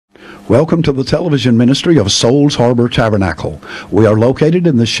Welcome to the television ministry of Souls Harbor Tabernacle. We are located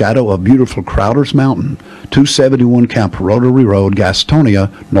in the shadow of beautiful Crowder's Mountain, 271 Camp Rotary Road,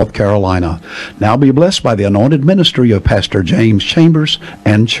 Gastonia, North Carolina. Now be blessed by the anointed ministry of Pastor James Chambers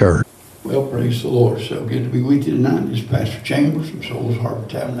and church. Well, praise the Lord. So good to be with you tonight. This is Pastor Chambers from Souls Harbor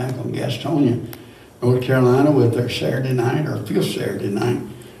Tabernacle in Gastonia, North Carolina, with our Saturday night, our fifth Saturday night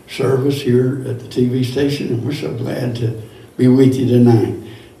service here at the TV station, and we're so glad to be with you tonight.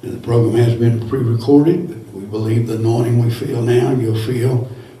 And the program has been pre-recorded, but we believe the anointing we feel now, you'll feel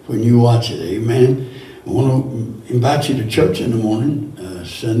when you watch it. Amen. I want to invite you to church in the morning,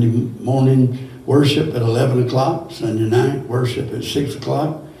 Sunday morning worship at 11 o'clock, Sunday night worship at 6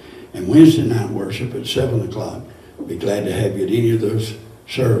 o'clock, and Wednesday night worship at 7 o'clock. We'll be glad to have you at any of those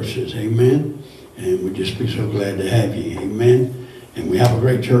services. Amen. And we'd just be so glad to have you. Amen. And we have a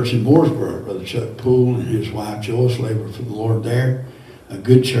great church in Mooresboro. Brother Chuck Poole and his wife Joyce labor for the Lord there. A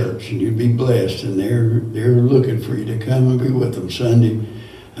good church, and you'd be blessed. And they're looking for you to come and be with them Sunday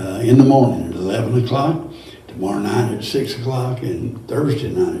in the morning at 11 o'clock, tomorrow night at 6 o'clock, and Thursday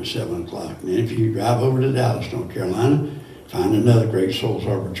night at 7 o'clock. And if you drive over to Dallas, North Carolina, find another great Souls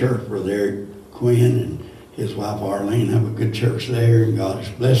Harbor church. Brother Eric Quinn and his wife Arlene have a good church there, and God is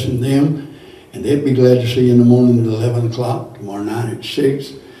blessing them. And they'd be glad to see you in the morning at 11 o'clock, tomorrow night at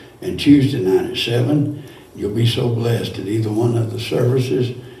 6, and Tuesday night at 7. You'll be so blessed at either one of the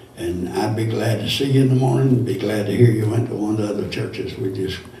services, and I'd be glad to see you in the morning. Be glad to hear you went to one of the other churches. We're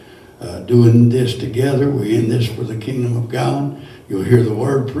just doing this together. We're in this for the kingdom of God. You'll hear the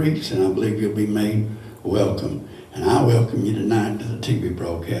word preached, and I believe you'll be made welcome. And I welcome you tonight to the TV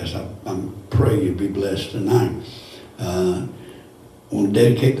broadcast. I pray you'll be blessed tonight. I want to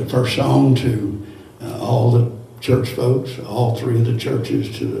dedicate the first song to all the church folks, all three of the churches,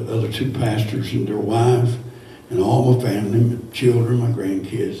 to the other two pastors and their wives, and all my family, my children, my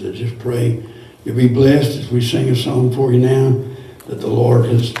grandkids. I just pray you'll be blessed as we sing a song for you now that the Lord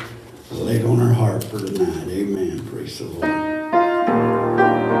has laid on our heart for tonight. Amen. Praise the Lord.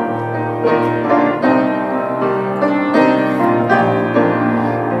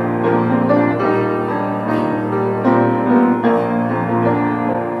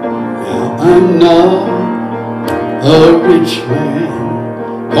 Now, I'm not a rich man,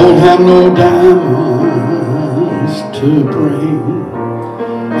 don't have no diamonds to bring,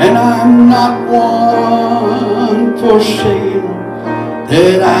 and I'm not one for saying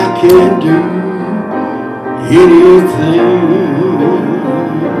that I can do anything,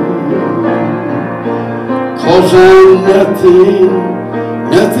 'cause I'm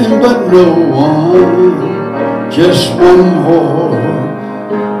nothing but no one, just one more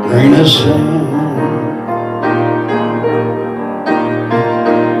grain of sand.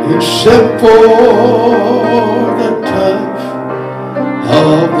 Except for the touch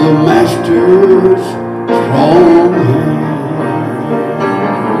of the Master's strong hand.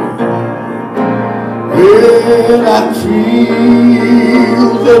 Well, I feel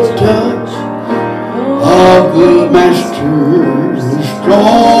the touch of the Master's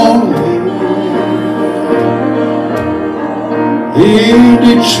strong hand, and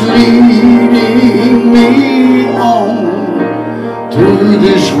it's leading me on through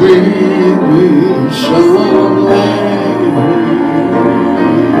this weary sunland.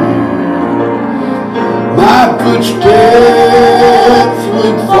 My footsteps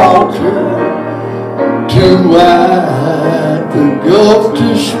would falter, too wide the gulf to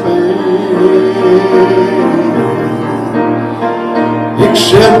span,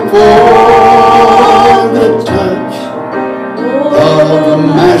 except for the touch of the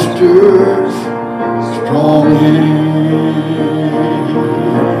Master's strong hand.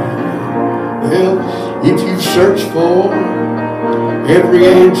 Well, if you search for every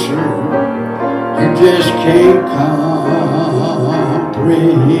answer, you just can't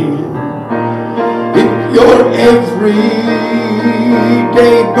comprehend. If your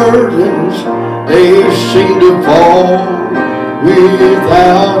everyday burdens, they seem to fall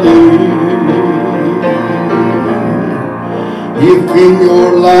without end. If in your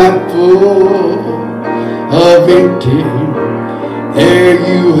life full of empty, there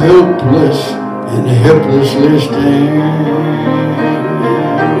you helpless and helplessly stand.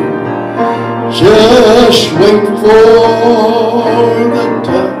 Just wait for the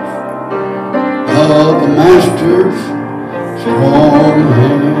touch of the Master's strong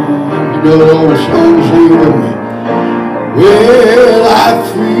hand. You know the old song, sing with me. Well, I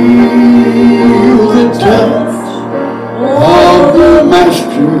feel the touch of the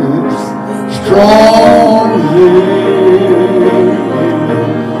Master's strong hand,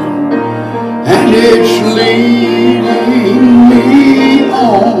 and it's leading me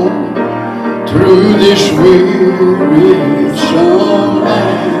on this wearisome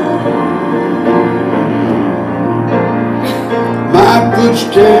land. My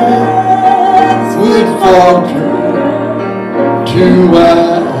footsteps would falter, too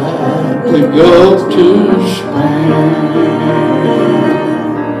wide the gulf to span,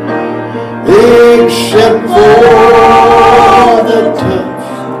 except for the touch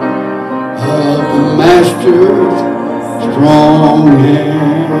of the Master's strong hand.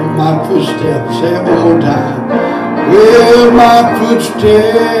 My footsteps, say it one more time. Well, my footsteps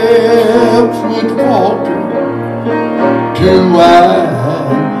would falter, too wide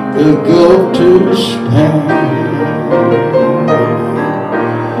the gulf to span,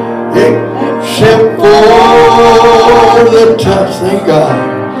 except for the touch, thank God,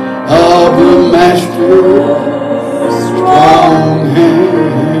 of the Master's strong hand.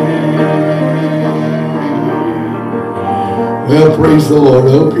 Well, praise the Lord. I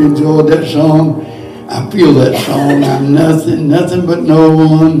hope you enjoyed that song. I feel that song. I'm nothing but no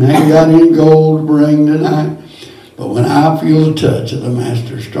one. Ain't got any gold to bring tonight. But when I feel the touch of the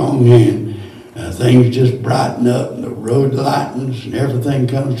Master's strong hand, things just brighten up and the road lightens and everything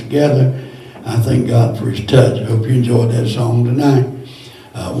comes together. I thank God for his touch. I hope you enjoyed that song tonight.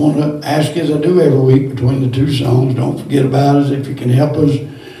 I want to ask, as I do every week between the two songs, don't forget about us if you can help us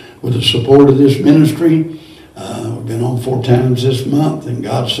with the support of this ministry. We've been on 4 times this month, and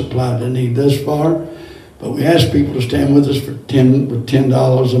God supplied the need thus far. But we ask people to stand with us for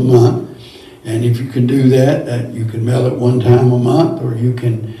 $10 a month. And if you can do that, you can mail it one time a month, or you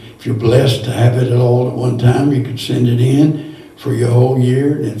can, if you're blessed to have it all at one time, you can send it in for your whole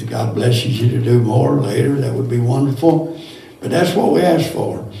year. And if God blesses you to do more later, that would be wonderful. But that's what we ask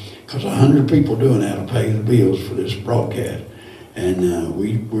for, because 100 people doing that will pay the bills for this broadcast. And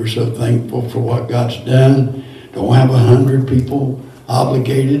we're so thankful for what God's done. Don't have 100 people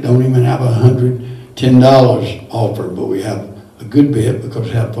obligated. Don't even have $110 offered. But we have a good bit, because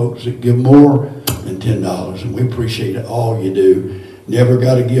we have folks that give more than $10. And we appreciate all you do. Never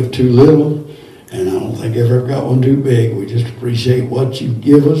got to give too little. And I don't think I ever got one too big. We just appreciate what you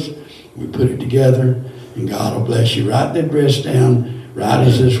give us. We put it together. And God will bless you. Write that address down. Write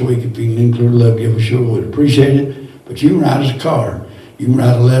us this week. If you can include love, give us sure. We'd appreciate it. But you can write us a card. You can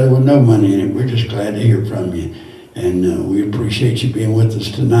write a letter with no money in it. We're just glad to hear from you. And we appreciate you being with us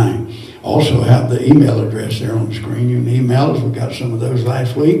tonight. Also have the email address there on the screen. You can email us. We got some of those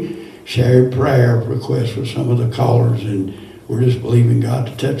last week. Shared prayer requests with some of the callers. And we're just believing God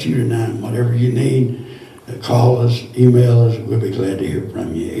to touch you tonight. Whatever you need, call us, email us. We'll be glad to hear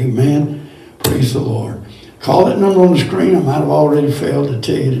from you. Amen. Praise the Lord. Call that number on the screen. I might have already failed to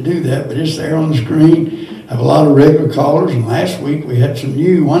tell you to do that, but it's there on the screen. I have a lot of regular callers, and last week we had some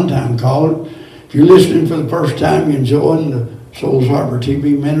new one-time callers. If you're listening for the first time, you're enjoying the Souls Harbor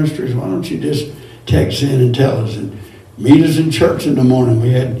TV ministries, why don't you just text in and tell us, and meet us in church in the morning.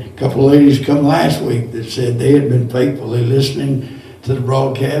 We had a couple of ladies come last week that said they had been faithfully listening to the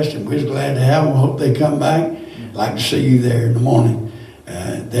broadcast, and we're glad to have them. Hope they come back. I'd like to see you there in the morning.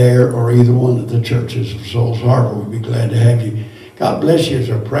 There or either one of the churches of Souls Harbor. We'd be glad to have you. God bless you. It's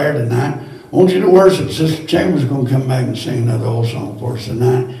our prayer tonight. I want you to worship. Sister Chambers is going to come back and sing another old song for us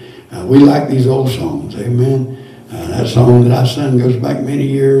tonight. We like these old songs. Amen. That song that I sung goes back many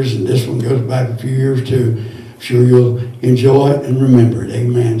years, and this one goes back a few years too. I'm sure you'll enjoy it and remember it.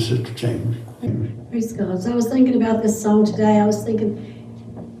 Amen, Sister Chambers. Praise God. So I was thinking about this song today. I was thinking,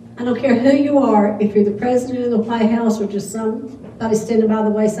 I don't care who you are, if you're the president of the White House or just somebody standing by the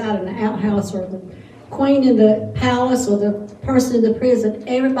wayside in the outhouse, or the queen in the palace, or the person in the prison,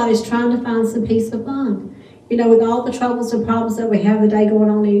 everybody's trying to find some peace of mind. You know, with all the troubles and problems that we have today going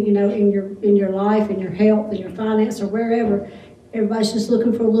on, in your life, in your health, in your finance, or wherever, everybody's just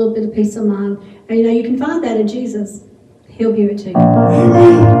looking for a little bit of peace of mind. And you can find that in Jesus. He'll give it to you.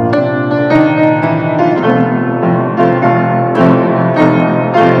 Amen.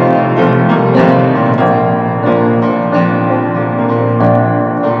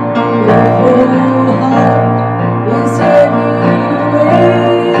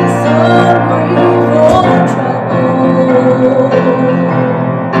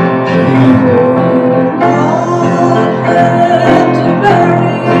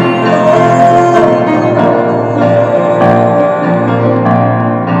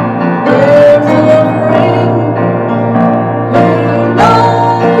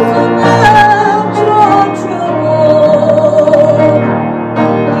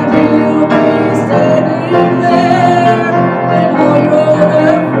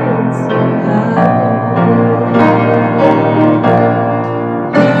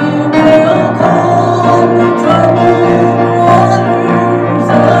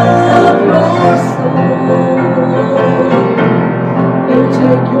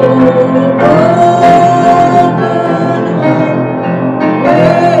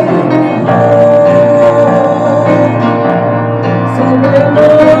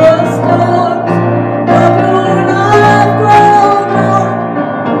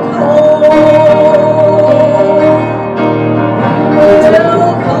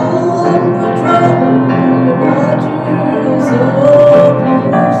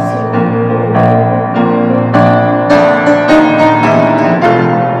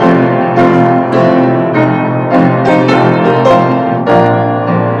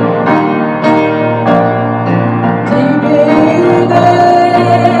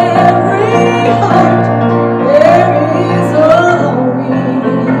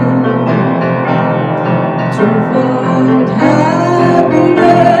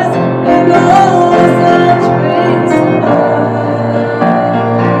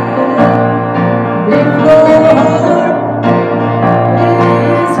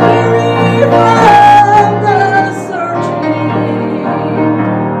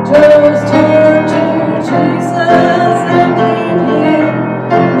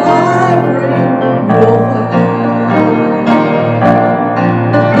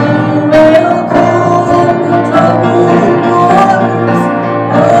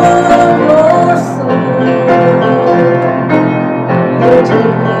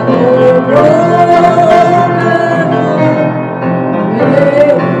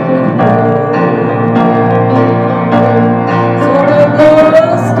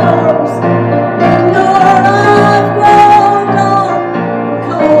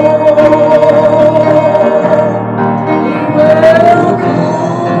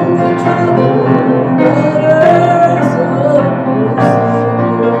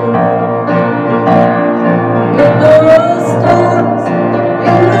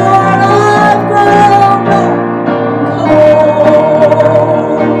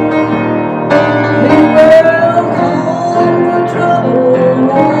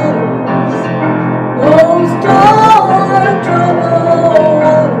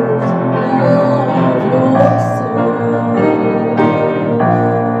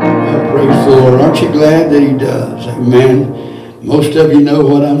 Aren't you glad that he does? Amen. Most of you know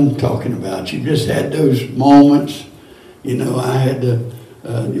what I'm talking about. You just had those moments. You know, I had to,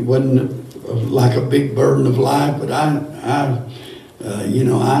 it wasn't like a big burden of life, but you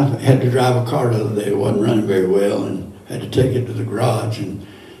know, I had to drive a car the other day. It wasn't running very well and had to take it to the garage. And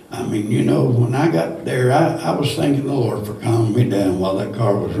I mean, you know, when I got there, I was thanking the Lord for calming me down while that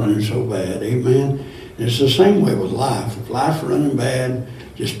car was running so bad. Amen. And it's the same way with life. If life's running bad,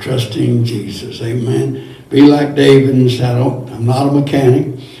 just trusting Jesus. Amen. Be like David and say, I'm not a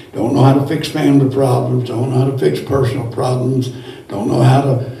mechanic. Don't know how to fix family problems. Don't know how to fix personal problems. Don't know how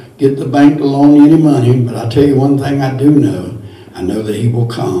to get the bank to loan you any money. But I tell you one thing I do know. I know that he will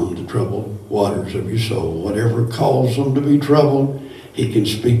calm the troubled waters of your soul. Whatever caused them to be troubled, he can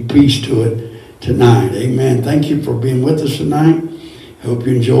speak peace to it tonight. Amen. Thank you for being with us tonight. I hope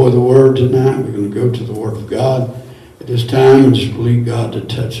you enjoy the word tonight. We're going to go to the word of God at this time and just believe God to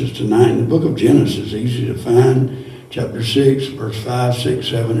touch us tonight. In the book of Genesis, easy to find, chapter 6, verse 5, 6,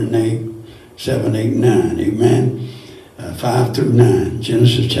 7, and 8, 7, 8, and 9. Amen. 5 through 9.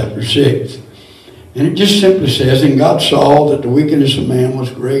 Genesis chapter 6. And it just simply says, and God saw that the wickedness of man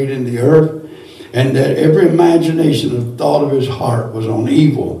was great in the earth, and that every imagination of the thought of his heart was on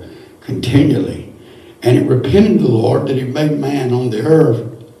evil continually. And it repented the Lord that he made man on the earth,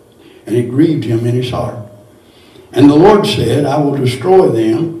 and it grieved him in his heart. And the Lord said, I will destroy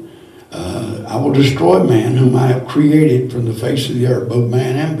them. I will destroy man whom I have created from the face of the earth, both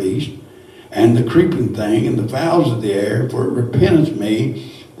man and beast, and the creeping thing, and the fowls of the air, for it repenteth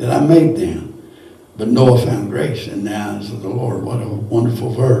me that I made them. But Noah found grace in the eyes of the Lord. What a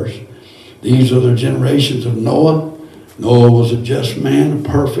wonderful verse. These are the generations of Noah. Noah was a just man,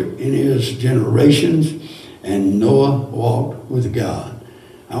 perfect in his generations, and Noah walked with God.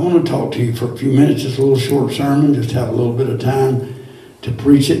 I want to talk to you for a few minutes, just a little short sermon, just have a little bit of time to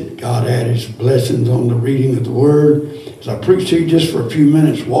preach it. God had his blessings on the reading of the word. As I preach to you just for a few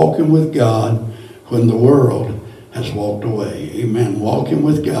minutes, walking with God when the world has walked away. Amen. Walking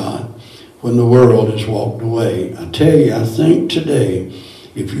with God when the world has walked away. I tell you, I think today,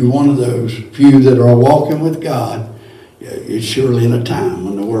 if you're one of those few that are walking with God, it's surely in a time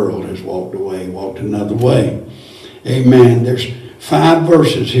when the world has walked away, walked another way. Amen. There's 5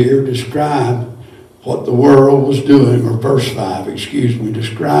 verses here describe what the world was doing, or verse 5,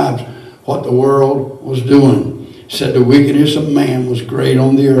 describes what the world was doing. It said the wickedness of man was great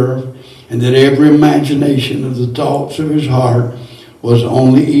on the earth, and that every imagination of the thoughts of his heart was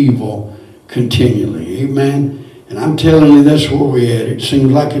only evil continually. Amen. And I'm telling you, that's where we're at. It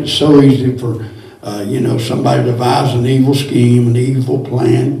seems like it's so easy for somebody devised an evil scheme, an evil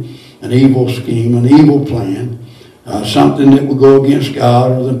plan, an evil scheme, an evil plan. something that would go against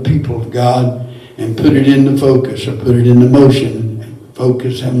God or the people of God, and put it into focus or put it into motion.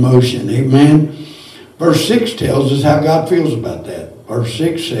 Focus and motion. Amen. Verse 6 tells us how God feels about that. Verse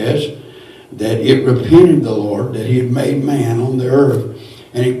 6 says that it repented the Lord that he had made man on the earth,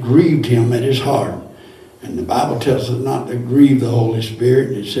 and it grieved him at his heart. And the Bible tells us not to grieve the Holy Spirit.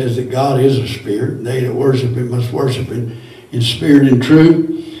 And it says that God is a spirit, and they that worship him must worship him in spirit and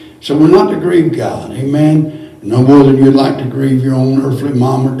truth. So we're not to grieve God. Amen. No more than you'd like to grieve your own earthly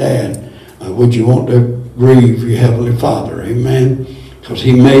mom or dad. Would you want to grieve your Heavenly Father? Amen. Because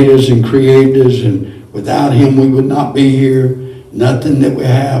he made us and created us, and without him we would not be here. Nothing that we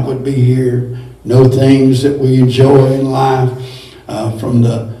have would be here. No things that we enjoy in life, from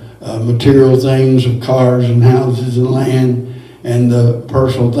the material things of cars and houses and land, and the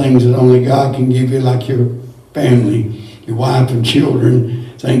personal things that only God can give you, like your family, your wife and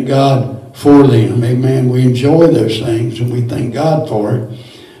children. Thank God for them. Amen. We enjoy those things and we thank God for it.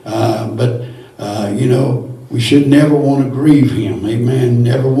 But we should never want to grieve him. Amen.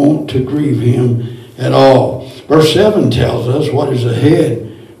 Never want to grieve him at all. Verse 7 tells us what is ahead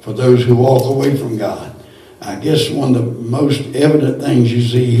for those who walk away from God. I guess one of the most evident things you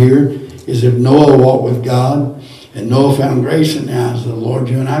see here is if Noah walked with God and Noah found grace in the eyes of the Lord,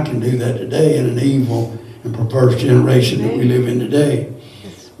 you and I can do that today in an evil and perverse generation that we live in today.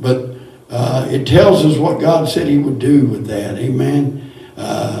 But it tells us what God said he would do with that. Amen.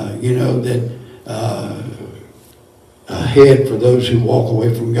 Ahead for those who walk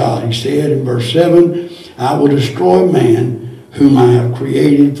away from God. He said in verse 7, I will destroy man whom I have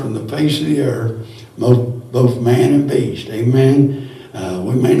created from the face of the earth, both man and beast. Amen.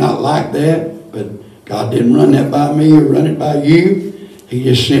 We may not like that, but God didn't run that by me or run it by you. He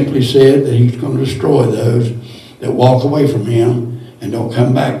just simply said that he's going to destroy those that walk away from him and don't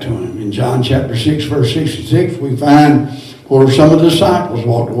come back to him. In John chapter 6, verse 66, we find where some of the disciples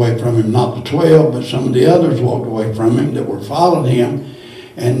walked away from him, not the 12, but some of the others walked away from him that were following him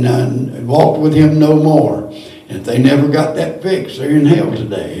and walked with him no more. And if they never got that fixed, they're in hell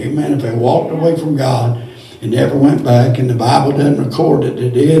today. Amen. If they walked away from God and never went back, and the Bible doesn't record that they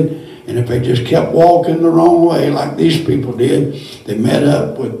did, and if they just kept walking the wrong way like these people did, they met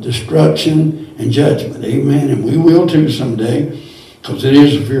up with destruction and judgment. Amen. And we will too someday, because it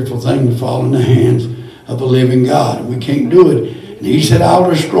is a fearful thing to fall in the hands of a living God. And we can't do it. And he said, I'll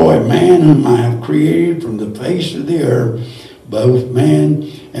destroy man whom I have created from the face of the earth, both man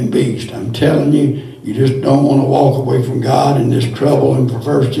and beast. I'm telling you, you just don't want to walk away from God in this trouble and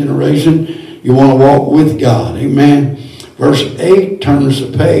perverse generation. You want to walk with God. Amen. Verse 8 turns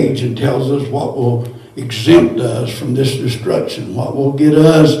the page and tells us what will exempt us from this destruction, what will get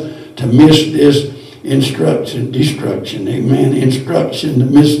us to miss this destruction. Amen. Instruction to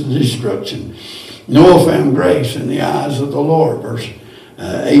miss the destruction. Noah found grace in the eyes of the Lord. Verse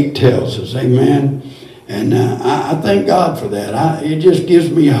 8 tells us. Amen. And I thank God for that. It just gives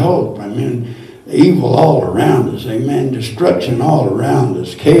me hope. I mean, evil all around us. Amen. Destruction all around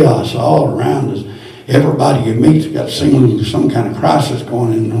us. Chaos all around us. Everybody you meet's got some kind of crisis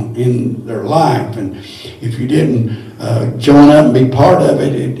going in their life. And if you didn't join up and be part of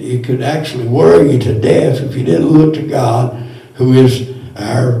it, it could actually worry you to death if you didn't look to God, who is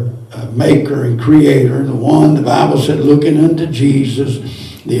our maker and creator, the one, the Bible said, looking unto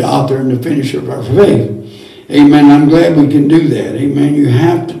Jesus, the author and the finisher of our faith. Amen. I'm glad we can do that. Amen. You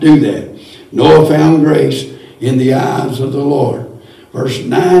have to do that. Noah found grace in the eyes of the Lord. Verse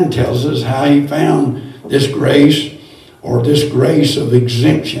 9 tells us how he found this grace, or this grace of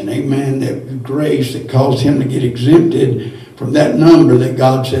exemption. Amen. That grace that caused him to get exempted from that number that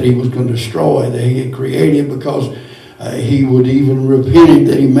God said he was going to destroy, that he had created, because he would even repent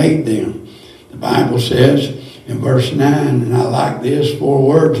that he made them. The Bible says in verse 9, and I like this, 4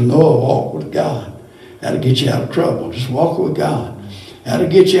 words, Noah walked with God. That'll get you out of trouble. Just walk with God. That'll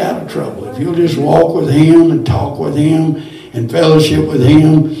get you out of trouble. If you'll just walk with him and talk with him and fellowship with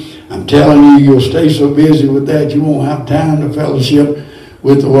him, I'm telling you, you'll stay so busy with that you won't have time to fellowship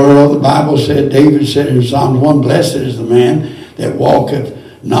with the world. The Bible said, David said in Psalm 1, blessed is the man that walketh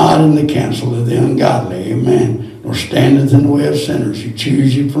not in the counsel of the ungodly. Amen. Nor standeth in the way of sinners. You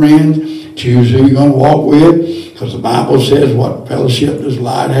choose your friends. Choose who you're going to walk with. Because the Bible says, what fellowship does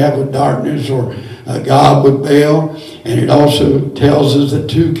light have with darkness, or God with Baal? And it also tells us that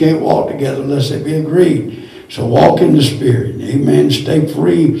two can't walk together unless they be agreed. So walk in the Spirit. Amen. Stay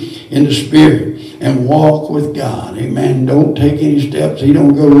free in the Spirit and walk with God. Amen. Don't take any steps he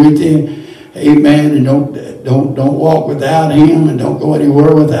don't go with you. Amen. And don't walk without him, and don't go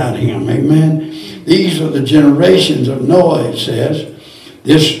anywhere without him. Amen. These are the generations of Noah, it says.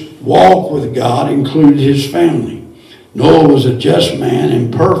 This walk with God included his family. Noah was a just man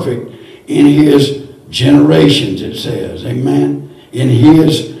and perfect in his generations, it says. Amen. In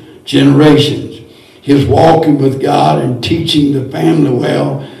his generations. His walking with God and teaching the family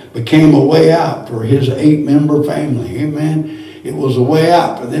well became a way out for his 8-member family. Amen. It was a way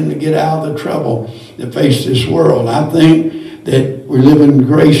out for them to get out of the trouble that faced this world. I think that we live in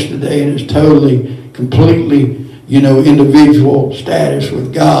grace today, and it's totally, completely, individual status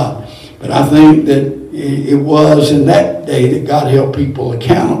with God. But I think that it was in that day that God held people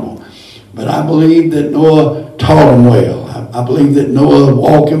accountable. But I believe that Noah taught them well. I believe that Noah,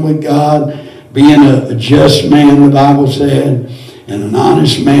 walking with God, being a just man, the Bible said, and an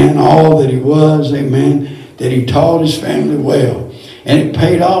honest man, all that he was, amen, that he taught his family well. And it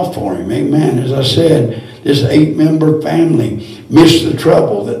paid off for him, amen. As I said, this 8-member family missed the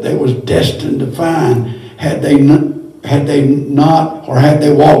trouble that they was destined to find had they not, or had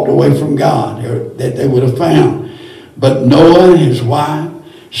they walked away from God, or that they would have found. But Noah and his wife,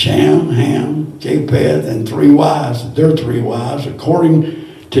 Shem, Ham, Japheth, and their three wives,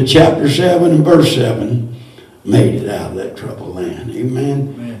 according to chapter 7 and verse 7, made it out of that troubled land.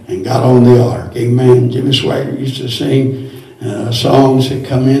 Amen. Amen. And got on the ark. Amen. Jimmy Swagger used to sing songs that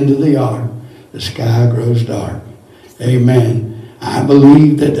come into the ark. The sky grows dark. Amen. I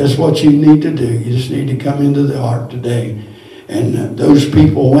believe that that's what you need to do. You just need to come into the ark today. And those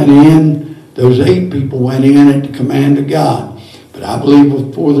people went in, those 8 people went in at the command of God. But I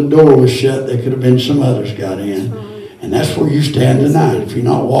believe before the door was shut, there could have been some others got in. And that's where you stand tonight. If you're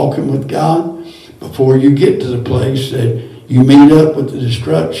not walking with God, before you get to the place that you meet up with the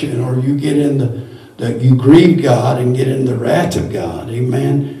destruction, or you get in that you grieve God and get in the wrath of God,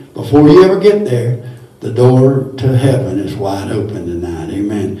 amen. Before you ever get there, the door to heaven is wide open tonight,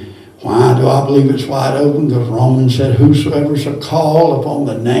 amen. Why do I believe it's wide open? Because Romans said, whosoever shall call upon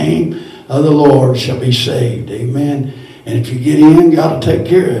the name of the Lord shall be saved, amen. And if you get in, God will take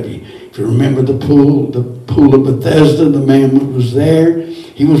care of you. If you remember the pool of Bethesda, the man who was there,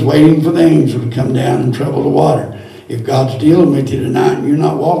 he was waiting for the angel to come down and trouble the water. If God's dealing with you tonight and you're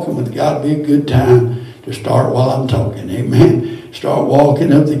not walking with God, it'd be a good time to start while I'm talking. Amen. Start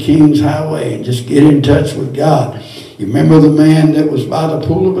walking up the King's Highway and just get in touch with God. You remember the man that was by the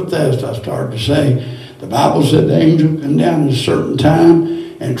pool of Bethesda, I started to say. The Bible said the angel come down at a certain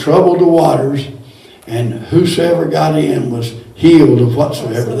time and troubled the waters, and whosoever got in was healed of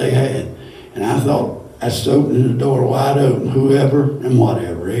whatsoever they had. And I thought, that's opening the door wide open, whoever and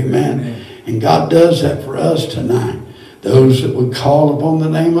whatever. Amen. Amen. And God does that for us tonight. Those that would call upon the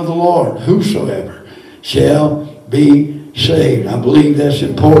name of the Lord, whosoever shall be saved. I believe that's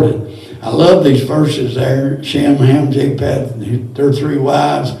important. I love these verses there. Shem, Ham, Japheth, their 3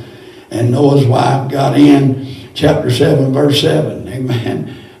 wives, and Noah's wife got in. Chapter 7, verse 7.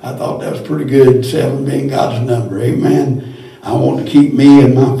 Amen. I thought that was pretty good, 7 being God's number. Amen. I want to keep me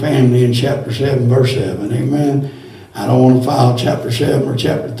and my family in chapter 7, verse 7. Amen. I don't want to file chapter 7 or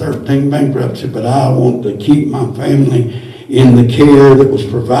chapter 13 bankruptcy, but I want to keep my family in the care that was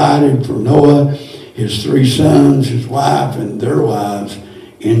provided for Noah, his 3 sons, his wife, and their wives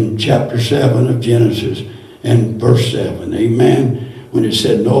in chapter 7 of Genesis and verse 7. Amen. When it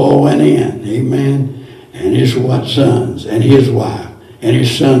said Noah went in, amen, and his sons and his wife and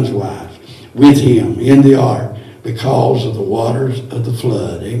his son's wives with him in the ark, because of the waters of the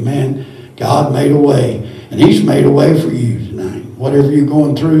flood. Amen. God made a way. And he's made a way for you tonight. Whatever you're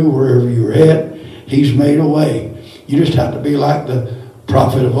going through, wherever you're at, he's made a way. You just have to be like the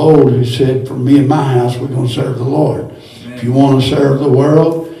prophet of old who said, for me and my house, we're going to serve the Lord. Amen. If you want to serve the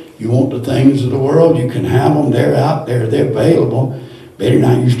world, you want the things of the world, you can have them. They're out there. They're available. Betty and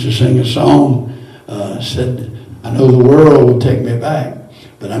I used to sing a song, said, I know the world will take me back,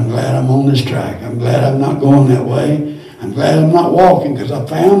 but I'm glad I'm on this track. I'm glad I'm not going that way. I'm glad I'm not walking, because I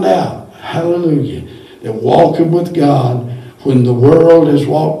found out, hallelujah, that walking with God when the world has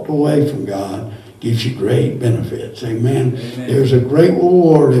walked away from God gives you great benefits. Amen. Amen. There's a great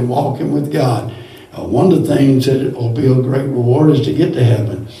reward in walking with God. One of the things that will be a great reward is to get to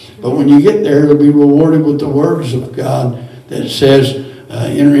heaven. But when you get there, you'll be rewarded with the words of God that says,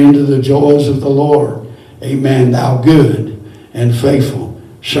 enter into the joys of the Lord. Amen. Thou good and faithful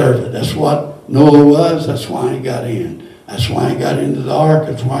servant. That's what Noah was. That's why he got in. That's why he got into the ark.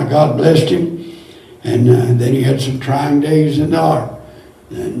 That's why God blessed him. And then he had some trying days in the ark.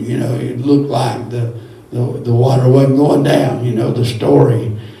 And, you know, it looked like the water wasn't going down. You know, the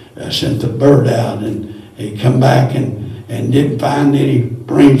story sent the bird out, and he come back and didn't find any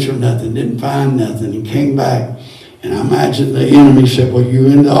branch or nothing, didn't find nothing. He came back. And I imagine the enemy said, well,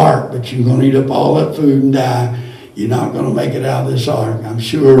 you're in the ark, but you're going to eat up all that food and die. You're not going to make it out of this ark. I'm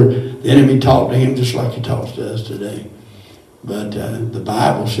sure the enemy talked to him just like he talks to us today. But the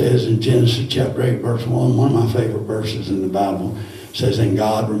Bible says in Genesis chapter 8, verse 1, one of my favorite verses in the Bible, says, and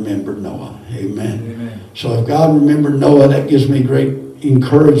God remembered Noah. Amen. Amen. So if God remembered Noah, that gives me great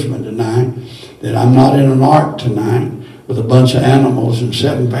encouragement tonight that I'm not in an ark tonight with a bunch of animals and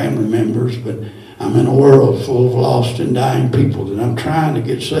 7 family members, but I'm in a world full of lost and dying people that I'm trying to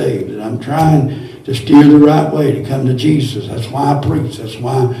get saved, that I'm trying to steer the right way to come to Jesus. That's why I preach. That's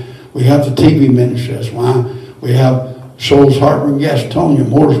why we have the TV ministry. That's why we have Souls Harbor and Gastonia,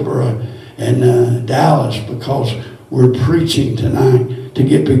 Mooresboro, and Dallas, because we're preaching tonight to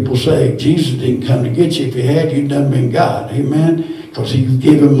get people saved. Jesus didn't come to get you. If he had, you'd done been God. Amen? Because he's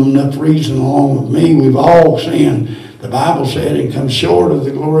given them enough reason along with me. We've all sinned. The Bible said and come short of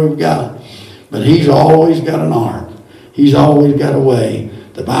the glory of God. But he's always got an ark. He's always got a way.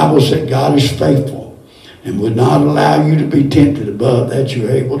 The Bible said God is faithful and would not allow you to be tempted above that you're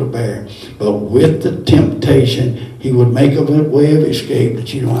able to bear. But with the temptation, he would make a way of escape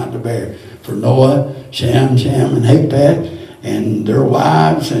that you don't have to bear. For Noah, Shem, and Japheth, and their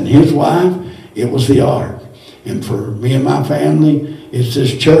wives and his wife, it was the ark. And for me and my family, it's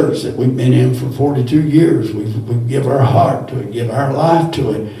this church that we've been in for 42 years. We give our heart to it, give our life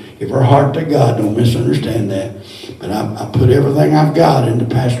to it, give our heart to God. Don't misunderstand that. But I put everything I've got into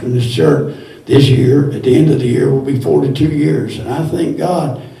pastoring this church. This year, at the end of the year, will be 42 years. And I thank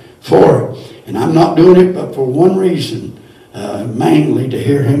God for it. And I'm not doing it but for one reason, mainly to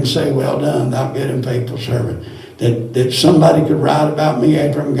hear him say, well done, thou good and faithful servant. That somebody could write about me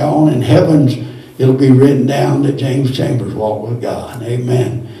after I'm gone. In heavens, it'll be written down that James Chambers walked with God.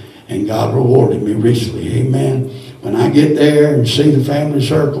 Amen. And God rewarded me richly. Amen. When I get there and see the family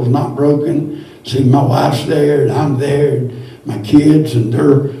circles not broken, see my wife's there and I'm there, and my kids and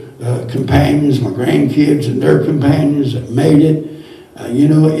their companions, my grandkids and their companions that made it, you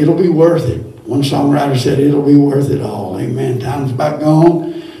know, it'll be worth it. One songwriter said it'll be worth it all. Amen. Time's about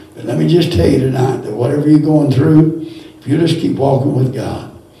gone. But let me just tell you tonight that whatever you're going through, if you just keep walking with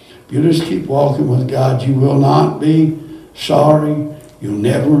God, if you just keep walking with God, you will not be sorry.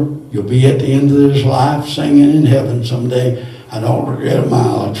 You'll be at the end of this life singing in heaven someday. I don't regret a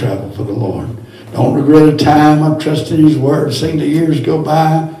mile I traveled for the Lord. Don't regret a time I've trusted his word. Seen the years go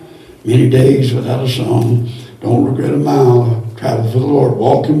by, many days without a song. Don't regret a mile I traveled for the Lord.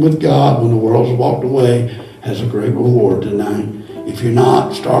 Walking with God when the world's walked away has a great reward tonight. If you're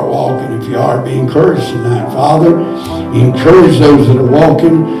not, start walking. If you are, be encouraged tonight. Father, encourage those that are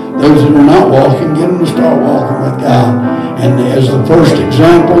walking. Those that are not walking, get them to start walking with God. And as the first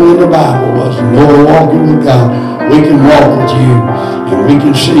example in the Bible was Noah walking with God, we can walk with you and we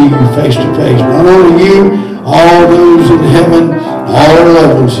can see you face to face. Not only you, all those in heaven, all our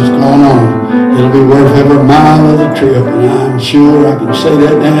loved ones is going on. It'll be worth every mile of the trip. And I'm sure I can say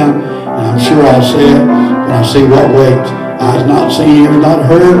that now. And I'm sure I'll say it when I see what waits. Eyes not seen, ears not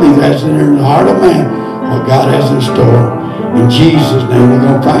heard, neither has it entered in the heart of man what God has in store. In Jesus' name, we're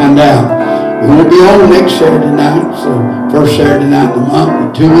going to find out. We won't be on next Saturday night, so first Saturday night of the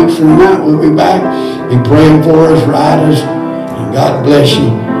month. 2 weeks from tonight, we'll be back. Be praying for us, write us, and God bless you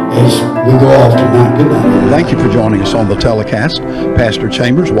as we go off tonight. Good night. Thank you for joining us on the telecast. Pastor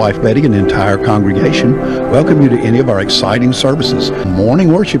Chambers, wife Betty, and the entire congregation welcome you to any of our exciting services.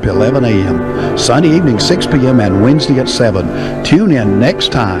 Morning worship 11 a.m., Sunday evening 6 p.m., and Wednesday at 7. Tune in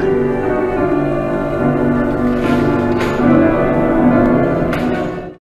next time.